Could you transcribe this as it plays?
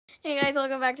Hey guys,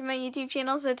 welcome back to my YouTube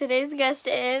channel. So today's guest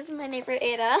is my neighbor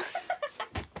Ada.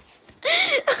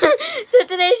 So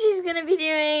today she's gonna be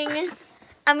doing.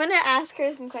 I'm gonna ask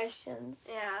her some questions.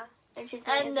 Yeah.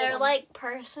 And they're like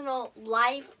personal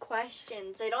life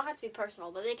questions. They don't have to be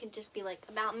personal, but they can just be like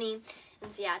about me.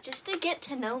 And so yeah, just to get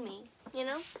to know me, you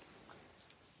know?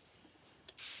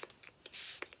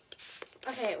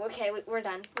 Okay, we're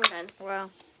done.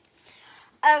 Wow.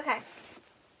 Okay.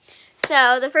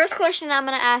 So the first question I'm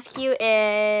gonna ask you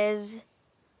is,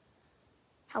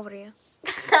 how old are you?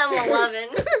 I'm 11.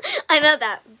 I know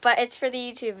that, but it's for the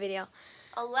YouTube video.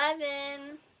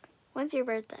 11. When's your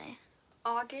birthday?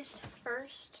 August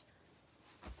 1st.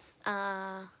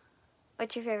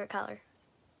 What's your favorite color?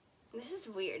 This is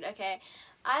weird, okay.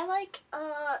 I like,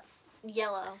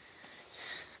 yellow.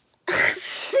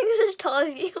 This is as tall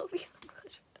as you.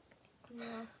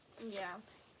 Yeah.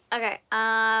 Okay,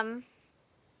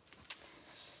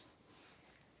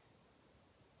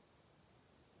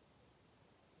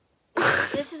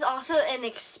 This is also an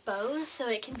expose, so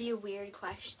it can be a weird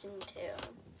question, too.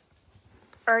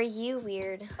 are you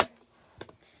weird?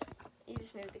 You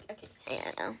just moved the, okay.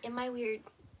 Yeah, I know. Am I weird?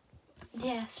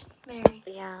 Yes, very.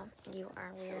 Yeah, you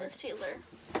are So weird. is Taylor.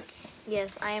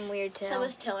 Yes, I am weird too. So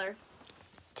is Tiller.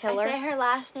 Tiller? I say her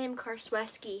last name,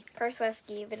 Karsweski.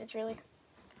 Karsweski, but it's really,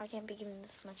 I can't be giving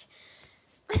this much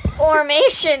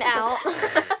formation out.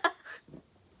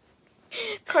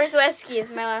 Karsweski is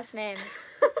my last name.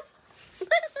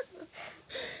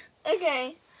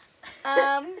 Okay.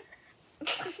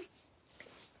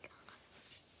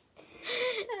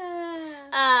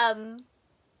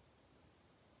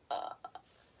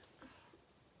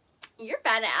 You're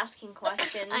bad at asking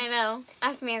questions. I know.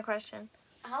 Ask me a question.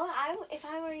 If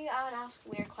I were you, I would ask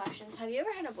weird questions. Have you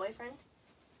ever had a boyfriend?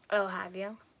 Oh, have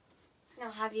you? No,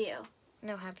 have you?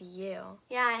 No, have you?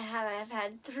 Yeah, I have. I've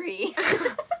had 3.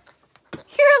 You're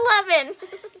 11.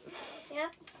 Yeah,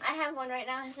 I have one right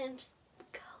now. His name's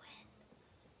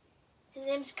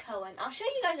Cohen. I'll show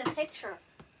you guys a picture.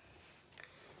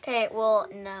 Okay, well,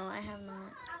 no, I have not.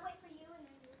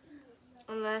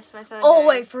 Unless my phone Oh, dies.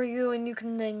 wait for you, and you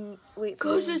can then wait for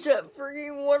Cause me. it's at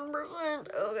freaking 1%.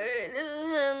 Okay, this is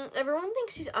him. Everyone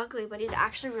thinks he's ugly, but he's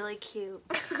actually really cute.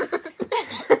 Too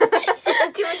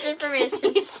much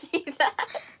information. You see that?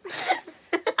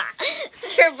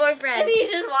 It's your boyfriend. And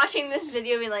he's just watching this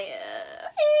video, being like,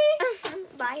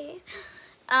 Bye.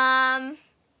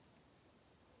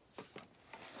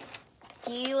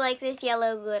 Do you like this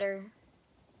yellow glitter?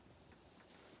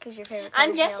 Because your favorite color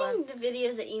I'm is guessing yellow. the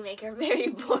videos that you make are very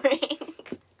boring.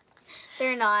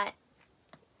 They're not.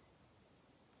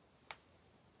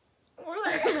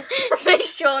 My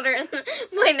shoulder,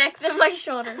 my neck, and my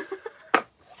shoulder.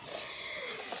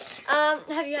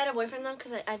 Have you had a boyfriend though?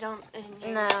 Because I didn't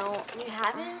hear. No. You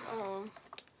haven't?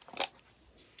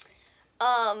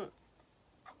 I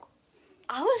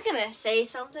was gonna say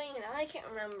something and now I can't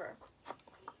remember.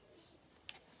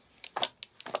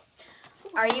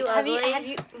 Are you ugly? Have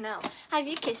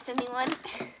you kissed anyone?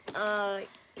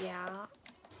 Yeah.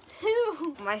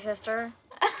 Who? My sister.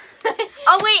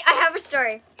 Oh, wait, I have a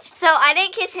story. So, I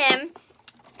didn't kiss him,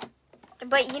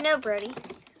 but you know Brody.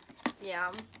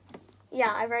 Yeah.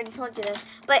 Yeah, I've already told you this.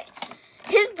 But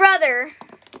his brother,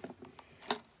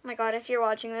 oh my God, if you're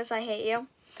watching this, I hate you.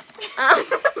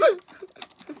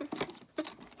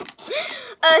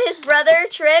 His brother,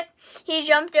 Trip, he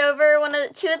jumped over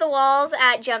two of the walls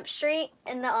at Jump Street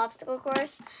in the obstacle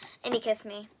course, and he kissed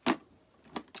me.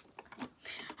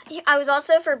 I was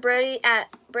also for Brody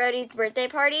at Brody's birthday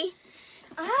party.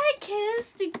 I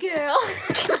kissed the girl.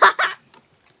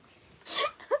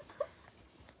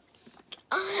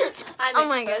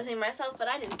 I'm exposing myself, but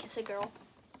I didn't kiss a girl.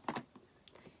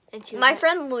 And My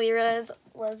friend Lyra is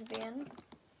lesbian.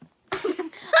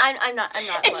 I'm not.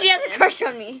 And she has a crush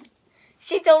on me.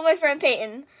 She told my friend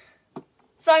Peyton.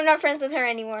 So I'm not friends with her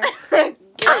anymore. Good.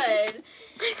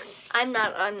 I'm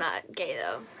not gay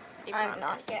though. I'm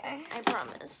not gay. I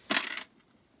promise.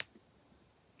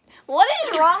 What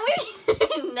is wrong with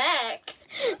your neck?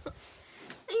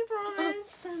 I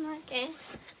promise I'm not gay.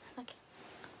 Okay.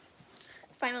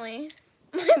 Finally,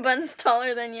 my bun's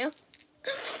taller than you.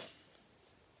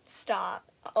 Stop.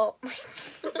 Oh.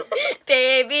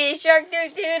 Baby shark doo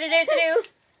doo doo doo doo.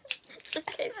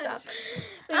 Okay, stop.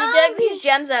 We dug these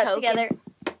gems out together.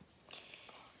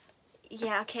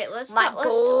 Yeah, okay, let's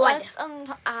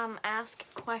ask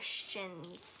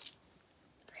questions.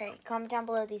 Okay, comment down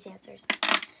below these answers.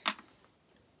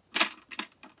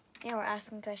 Yeah, we're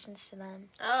asking questions to them.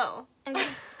 Oh.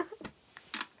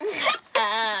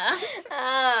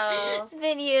 Oh. This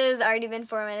video has already been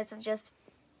 4 minutes of just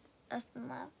us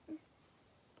laughing.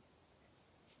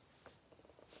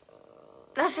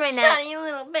 That's my net. Funny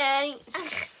little Betty.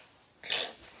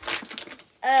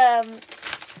 By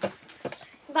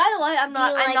the way, I'm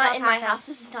not in my alpacas? house.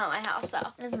 This is not my house, so.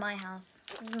 This is my house.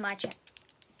 This is my chair.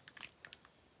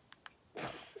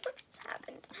 What's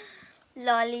happened?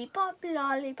 Lollipop,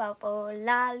 lollipop, oh,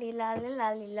 lolly, lolly,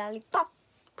 lolly, lollipop.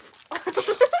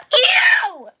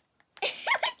 Ew!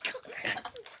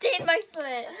 It stained my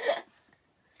foot.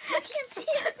 I can't see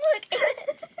it. Look,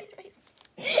 it.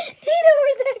 You know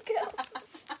where that goes.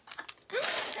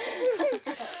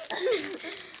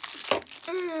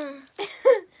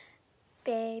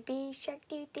 Baby shark,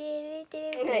 do.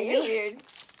 Okay, you're weird.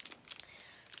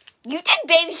 You did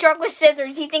Baby Shark with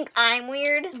scissors. You think I'm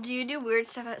weird? Do you do weird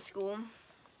stuff at school?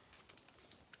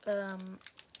 This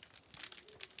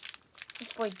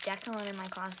boy Declan in my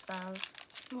class does.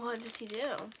 What does he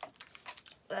do?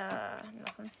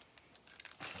 Nothing.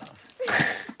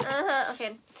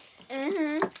 Okay.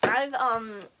 Mm-hmm.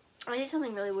 I did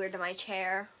something really weird to my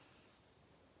chair.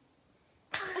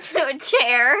 To a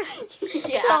chair.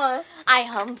 Yeah. Boss. I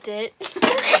humped it.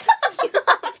 You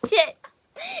humped it.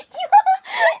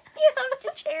 You humped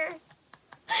a chair.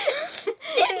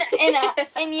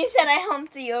 And you said I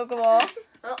humped a yoga ball.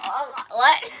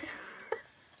 What?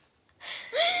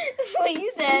 That's what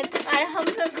you said. I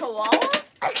humped a koala?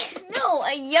 No,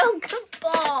 a yoga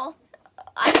ball.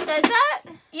 I said that?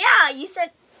 Yeah, you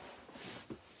said.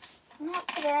 Not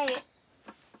today.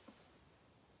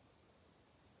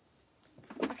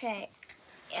 Okay.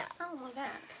 Yeah. Oh my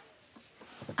back.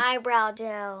 Eyebrow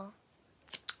gel.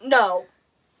 No.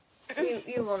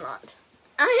 You will not.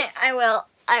 I will.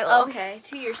 I will. Okay,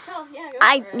 to yourself. Yeah, go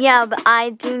for it. Yeah, but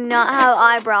I do not have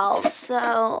eyebrows,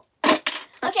 so.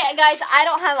 Okay, guys, I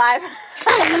don't have eyebrows.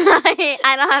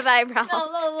 I don't have eyebrows. No,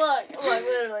 look,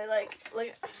 literally, look.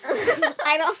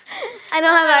 I don't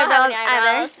have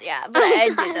eyebrows either. Yeah, but I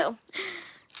do though.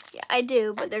 Yeah, I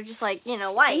do, but they're just like,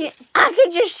 white. I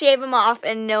could just shave them off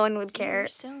and no one would care. You're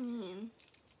so mean.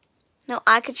 No,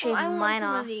 I could shave I want mine some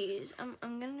off. of these. I'm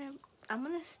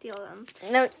gonna steal them.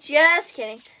 No, Just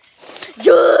kidding.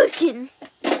 just kidding.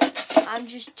 I'm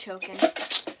just joking.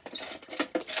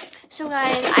 So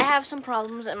guys, I have some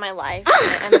problems in my life.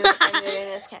 I'm moving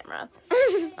this camera.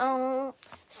 Oh,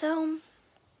 so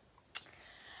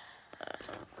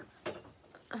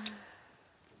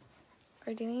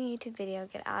We're doing a YouTube video.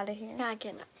 Get out of here. yeah,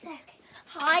 get sick.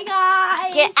 Hi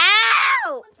guys. Get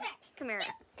out! 1 sec. Come here.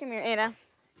 Come here, Ada.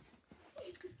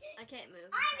 I can't move.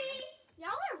 Ivy, y'all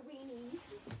are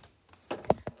weenies.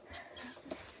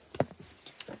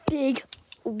 Big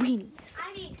weenies.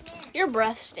 Ivy, come here. Your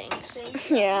breath stinks.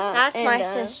 Yeah. That's it my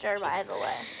does. sister, by the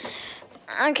way.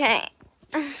 Okay.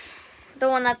 The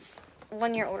one that's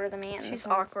 1 year older than me. And She's this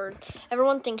one's- awkward.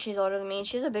 Everyone thinks she's older than me, and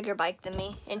she's a bigger bike than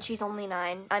me, and she's only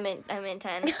 9. I'm in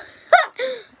 10.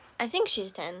 I think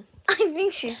she's 10. I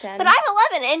think she's 10. But I'm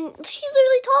 11, and she's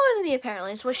literally taller than me,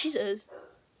 apparently. That's what she says.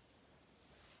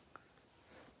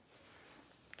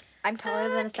 I'm taller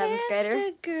than a 7th grader.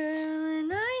 A girl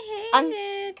and I hate I'm-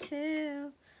 it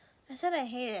too. I said I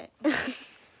hate it.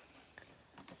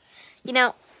 You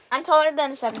know, I'm taller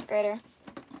than a 7th grader.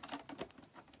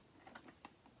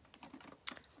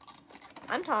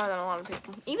 I'm taller than a lot of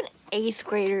people, even 8th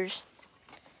graders.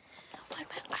 Why do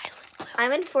my eyes look blue?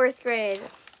 I'm in 4th grade.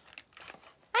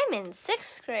 I'm in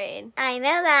 6th grade. I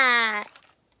know that.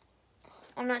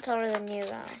 I'm not taller than you,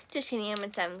 though. Just kidding, I'm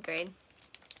in 7th grade.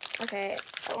 Okay,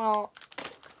 well,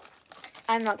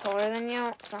 I'm not taller than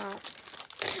you, so.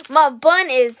 My bun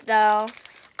is, though.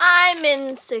 I'm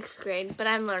in 6th grade, but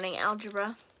I'm learning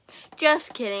algebra.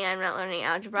 Just kidding, I'm not learning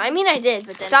algebra. I mean, I did,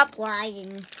 but then Stop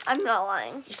lying. I'm not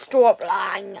lying. Stop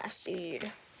lying, I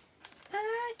said.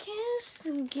 I kiss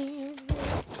the girl.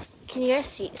 Can you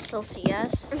guys still see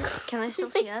us? Can I still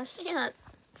see us? Can't.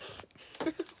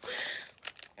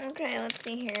 Okay, let's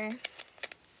see here.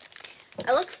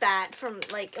 I look fat from,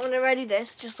 like, whenever I do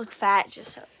this, just look fat,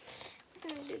 just so.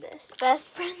 I'm gonna do this. Best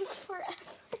friends forever.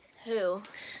 Who?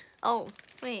 Oh,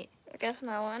 wait. I guess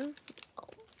no one.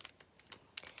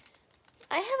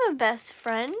 I have a best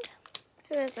friend.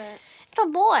 Who is it? It's a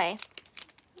boy.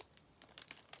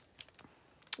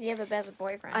 You have a best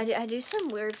boyfriend. I do some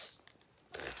weird.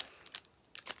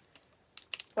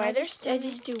 Why I there's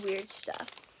just do weird stuff.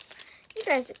 You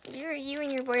guys, you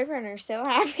and your boyfriend are so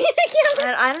happy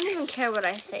together. I don't even care what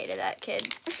I say to that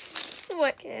kid.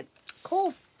 What kid?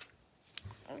 Cool.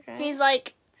 Okay. He's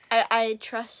like, I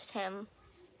trust him.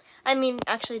 I mean,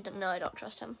 actually, no, I don't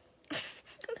trust him. Who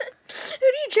do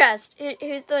you trust?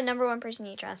 Who's the number one person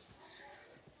you trust?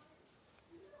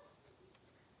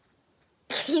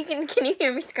 Can you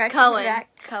hear me scratching my back?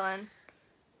 Cohen.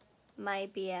 My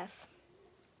BF.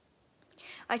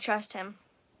 I trust him.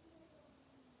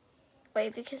 Wait,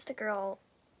 if you kissed a girl.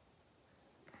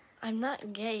 I'm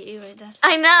not gay either. That's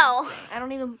I know. I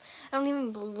don't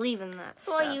even believe in that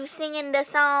So stuff. you singing the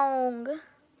song?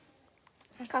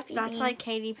 Coffee That's bean. like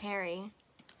Katy Perry.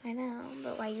 I know,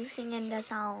 but why you singing the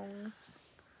song?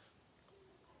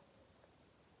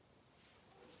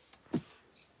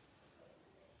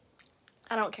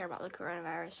 I don't care about the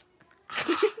coronavirus.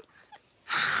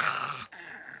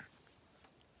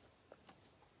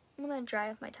 I'm gonna dry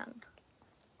off my tongue.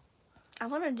 I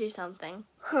want to do something.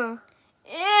 Huh.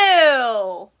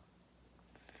 Ew!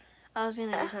 I was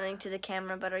gonna do something to the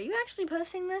camera, but are you actually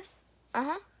posting this?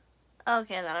 Uh-huh.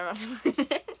 Okay, then I'm not doing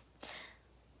it.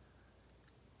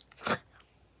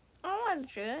 I want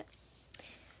to do it.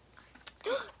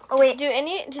 Oh, wait.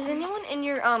 Does anyone in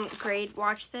your grade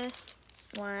watch this?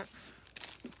 What?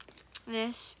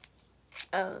 This?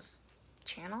 Oh,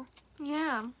 channel?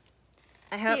 Yeah.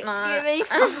 I hope Do you not. have any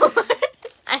followers?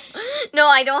 No,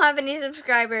 I don't have any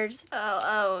subscribers.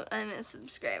 Oh, I miss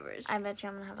subscribers. I bet you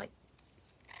I'm gonna have like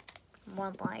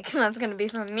 1 like. That's gonna be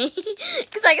from me.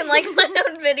 Because I can like my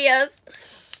own videos.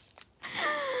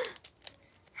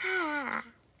 Hi.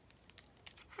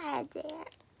 Hi there.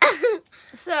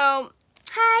 So,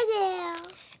 Hi there.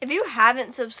 if you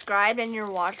haven't subscribed and you're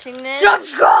watching this,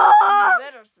 Subscribe! you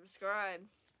better subscribe.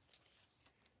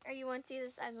 Or you won't see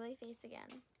this ugly face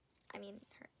again. I mean,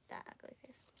 that ugly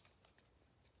face.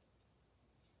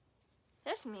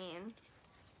 That's mean.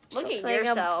 Look Looks at like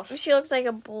yourself. she looks like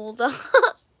a bulldog.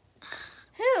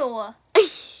 Who? I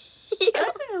You.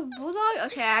 look like a bulldog?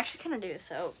 Okay, I actually kind of do,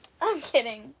 so. I'm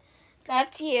kidding.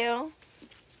 That's you.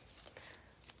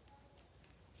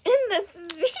 And this is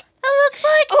me. That looks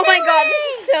like Oh my god,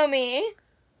 this is so me.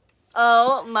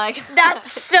 Oh my god.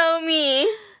 That's so me.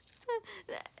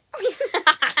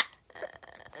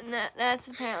 That's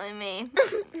apparently me.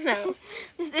 No.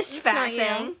 Is this It's not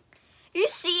fascinating? You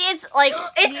see, it's like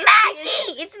It's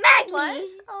Maggie! It's Maggie! What?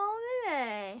 Oh,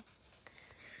 baby.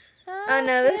 Oh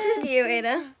no, this is you,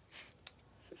 Ada.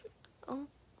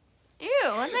 Ew,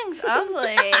 that thing's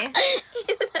ugly.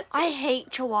 I hate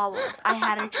chihuahuas. I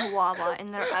had a chihuahua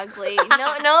and they're ugly.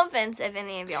 No offense if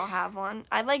any of y'all have one.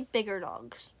 I like bigger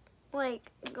dogs.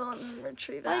 Like golden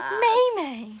retriever. Like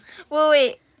May.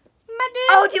 Wait. My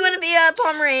dude. Oh, do you want to be a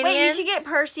Pomeranian? Wait, you should get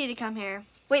Percy to come here.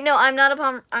 Wait, no, I'm not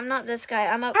a I'm not this guy.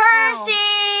 I'm a Percy!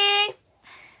 Ow.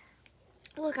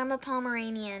 Look, I'm a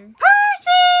Pomeranian.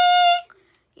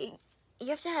 Percy! You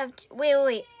have to have.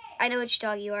 Wait. I know which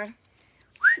dog you are.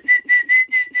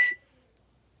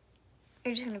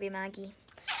 You're just gonna be Maggie.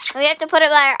 We have to put it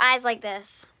by our eyes like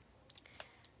this.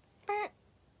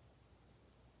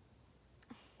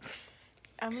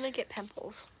 I'm gonna get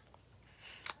pimples.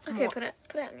 Okay, put it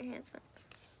on your hands then.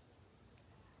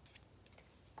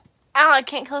 Ow, I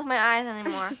can't close my eyes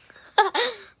anymore.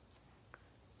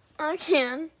 I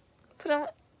can. Put on.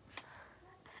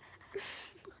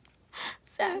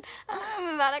 Sad.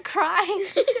 I'm about to cry.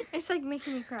 It's like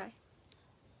making me cry.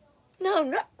 No,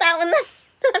 not that one. That's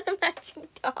not a matching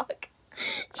dog.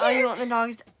 Oh, you want the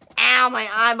dogs to... Ow, my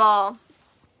eyeball.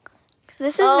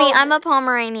 This is me. I'm a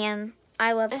Pomeranian.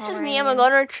 I love This Pomeranians. is me. I'm a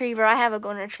golden retriever. I have a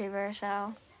golden retriever,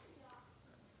 so.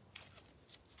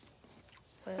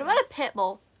 What about a pit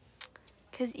bull?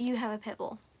 Because you have a pit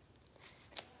bull.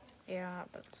 Yeah,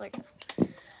 but it's like a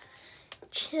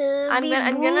chubby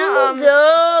I'm gonna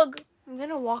bulldog. I'm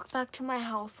gonna walk back to my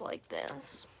house like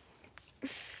this.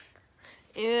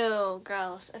 Ew,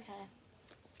 gross. Okay.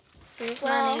 Here's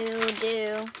Well- my new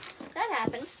do. That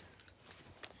happened.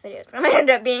 This video is gonna end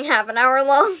up being half an hour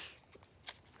long.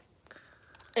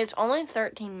 It's only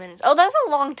 13 minutes. Oh, that's a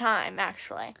long time,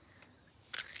 actually.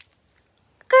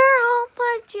 Girl,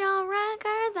 put your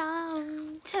records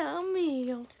on. Tell me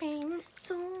your favorite.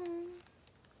 Soon.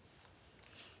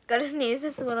 Gotta sneeze.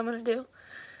 This is what I'm gonna do.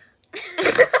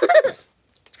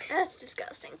 That's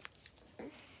disgusting.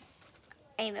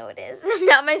 I know it is.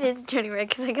 Now my face is turning red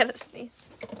because I gotta sneeze.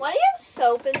 Why do you have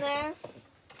soap in there?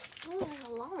 Oh, there's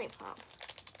a lollipop.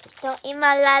 Don't eat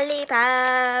my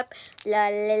lollipop.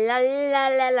 Lollipop,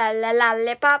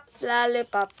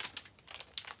 lollipop.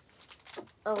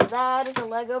 Oh, that is a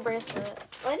Lego bracelet.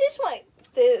 I just want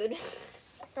food.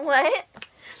 What?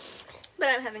 But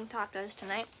I'm having tacos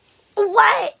tonight.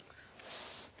 What?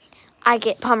 I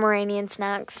get Pomeranian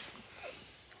snacks.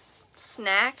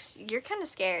 Snacks? You're kind of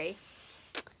scary.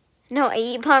 No, I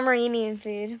eat Pomeranian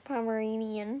food.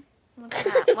 Pomeranian. What's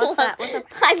that? What's that? What's a,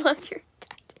 I love your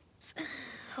tattoos.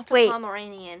 what's Wait. a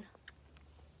Pomeranian?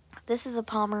 This is a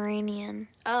Pomeranian.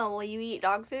 Oh, well, you eat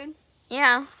dog food?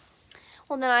 Yeah.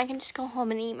 Well, then I can just go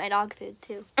home and eat my dog food,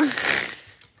 too.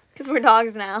 Because we're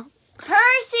dogs now.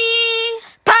 Percy!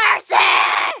 Percy!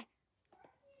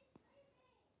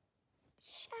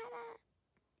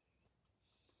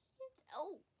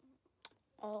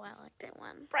 Oh, I like that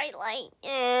one. Bright light.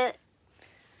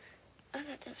 Oh,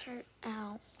 that does hurt.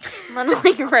 Ow. I'm gonna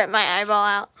like rip my eyeball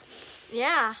out.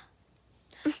 Yeah.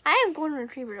 I have golden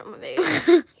retrievers on my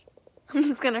face.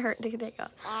 It's gonna hurt to take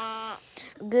off.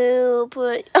 Go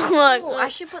put. Look, I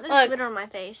should put this glitter on my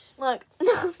face. Look.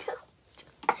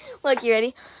 Look, you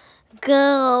ready?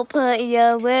 Go put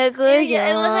your records Yeah,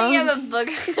 it looks like on. you have a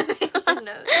booger on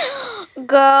your nose.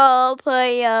 Go put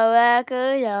your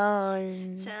records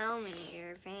on. Tell me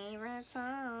your favorite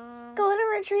song. Golden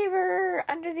Retriever,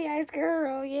 Under the Ice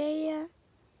Girl, yeah.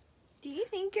 Do you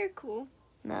think you're cool?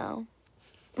 No.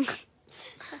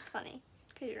 That's funny,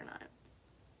 because you're not.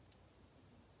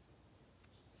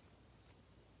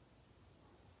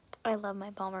 I love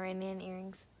my Pomeranian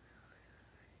earrings.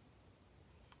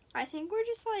 I think we're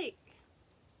just like...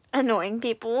 Annoying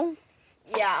people.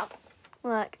 Yeah.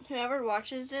 Look. Whoever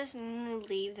watches this and then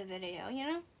leave the video, you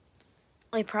know?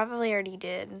 I probably already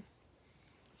did.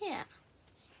 Yeah.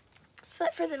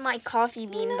 Except for my coffee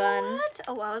bean You know bun. what?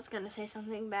 Oh, I was going to say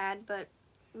something bad, but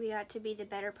we got to be the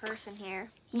better person here.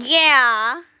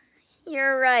 Yeah.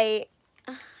 You're right.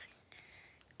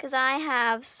 Because I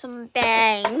have some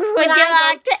bangs. Would you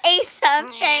like to eat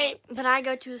something? But I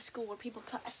go to a school where people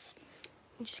cuss.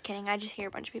 I'm just kidding. I just hear a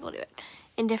bunch of people do it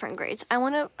in different grades. let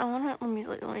me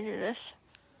do this.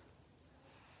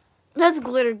 That's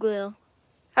glitter glue.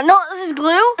 No, this is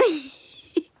glue?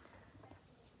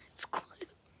 It's glue.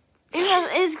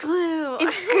 It's glue.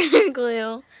 It's glitter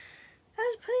glue. I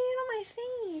was putting it on my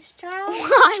face, child.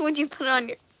 Why would you put it on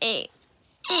your face?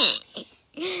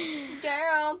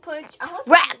 Girl,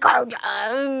 Record.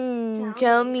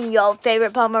 Tell me your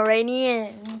favorite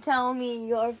Pomeranian. Tell me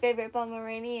your favorite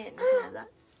Pomeranian.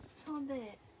 So a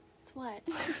bit. It's what?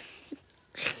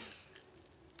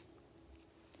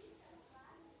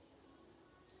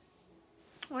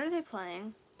 What are they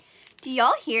playing? Do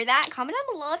y'all hear that? Comment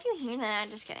down below if you hear that.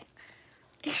 Just kidding.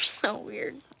 You're so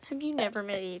weird. Have you never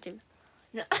made a YouTube?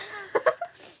 No.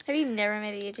 Have you never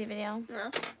made a YouTube video?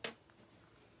 No.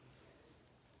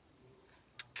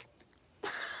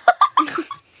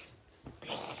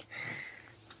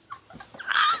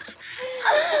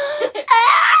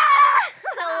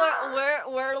 So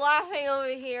we're laughing over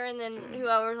here, and then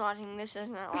whoever's watching this is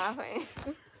not laughing.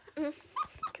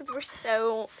 Because we're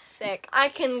so sick. I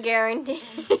can guarantee.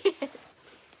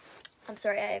 I'm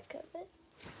sorry, I have COVID.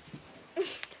 I'm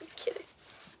kidding.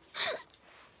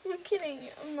 I'm kidding.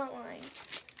 I'm not lying.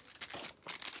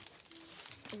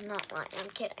 I'm not lying. I'm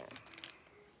kidding.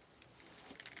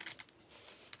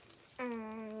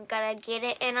 Gotta get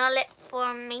it in a lip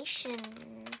formation.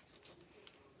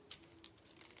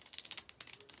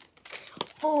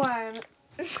 Form.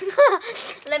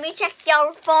 Let me check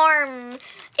your form.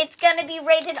 It's gonna be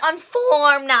rated on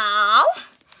form now.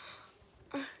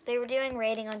 They were doing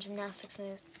rating on gymnastics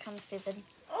moves. It's kind of stupid.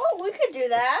 Oh, we could do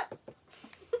that.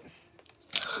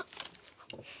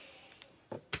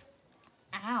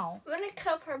 Ow. I'm gonna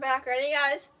cup her back. Ready,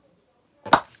 guys?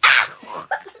 Ow.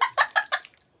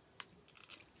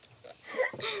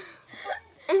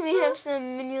 And we have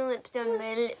some mini lips on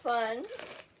my lips. Fun.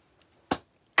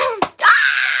 Stop!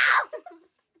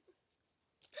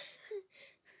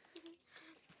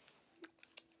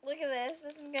 Look at this.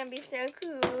 This is gonna be so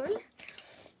cool.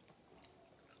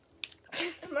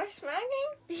 Am I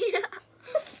smacking? Yeah.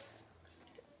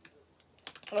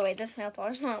 Oh wait, this nail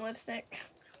polish, not lipstick.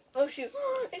 Oh shoot!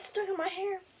 It's stuck in my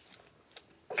hair.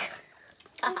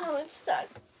 Oh no, it's stuck.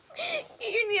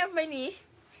 Get your knee off my knee.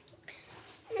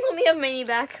 Let me have my knee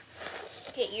back.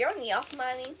 Get your knee off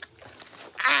my knee.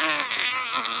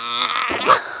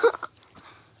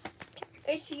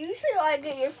 It's usually like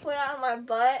get your foot out of my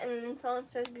butt, and then someone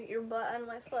says get your butt out of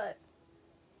my foot.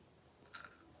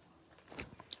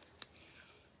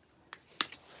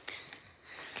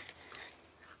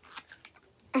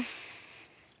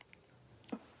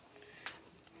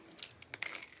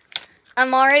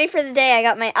 I'm all ready for the day. I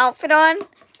got my outfit on,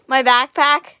 my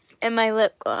backpack, and my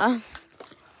lip gloss.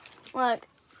 Look,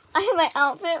 I have my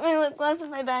outfit, my lip gloss,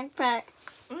 and my backpack.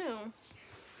 Ew.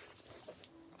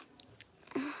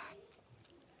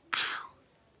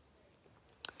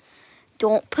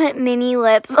 Don't put mini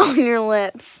lips on your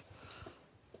lips.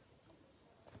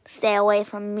 Stay away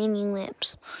from mini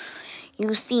lips.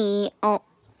 You see, oh.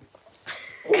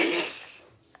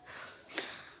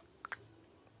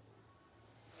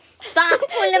 Stop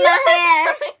pulling my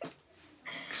hair.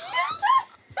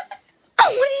 Oh,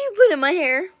 what did you put in my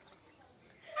hair?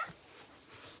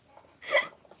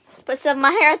 Put some in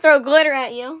my hair, throw glitter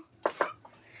at you.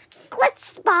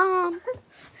 Glitz bomb.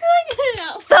 I got it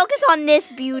out. Focus on this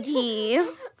beauty. I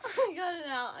got it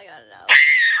out.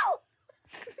 Ow!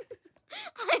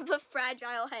 I have a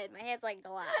fragile head. My head's like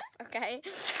glass, okay?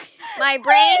 My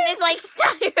brain is like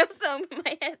styrofoam.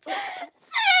 My head's like glass.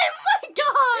 Oh my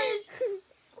gosh.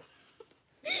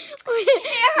 It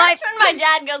My- hurts when my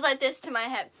dad goes like this to my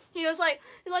head. He goes like,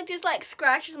 he like just like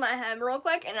scratches my head real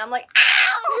quick, and I'm like,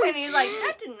 ow! And he's like,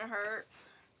 that didn't hurt.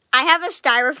 I have a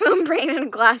styrofoam brain and a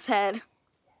glass head.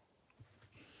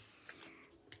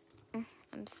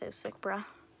 I'm so sick, bruh.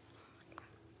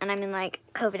 And I'm in like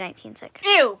COVID-19 sick.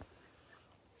 Ew.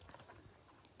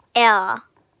 Yeah.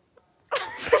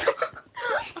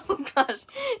 Oh gosh,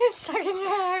 it's stuck in your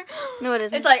hair. No, it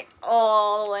isn't. It's like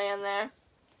all the way in there.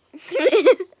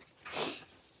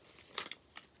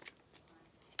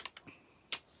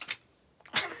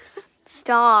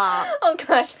 Stop. Oh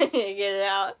gosh, I need to get it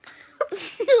out. You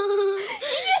just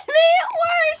made it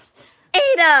worse.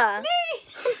 Ada.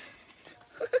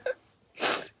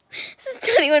 This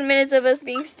is 21 minutes of us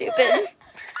being stupid.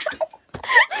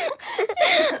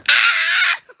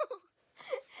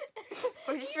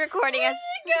 We're just recording us.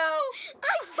 Go.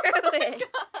 I threw it.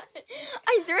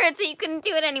 I threw it so you couldn't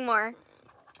do it anymore.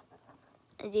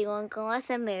 Do you want to go watch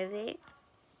a movie?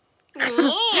 Yeah,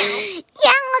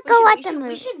 let's go watch a movie.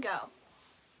 We should go.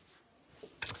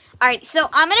 All right, so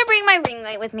I'm gonna bring my ring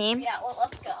light with me. Yeah, well,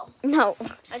 let's go. No,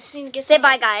 I just need to get. say some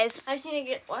bye, ice. guys. I just need to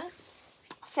get what?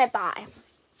 Say bye.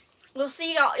 We'll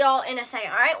see y'all in a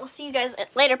second. All right, we'll see you guys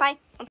later. Bye.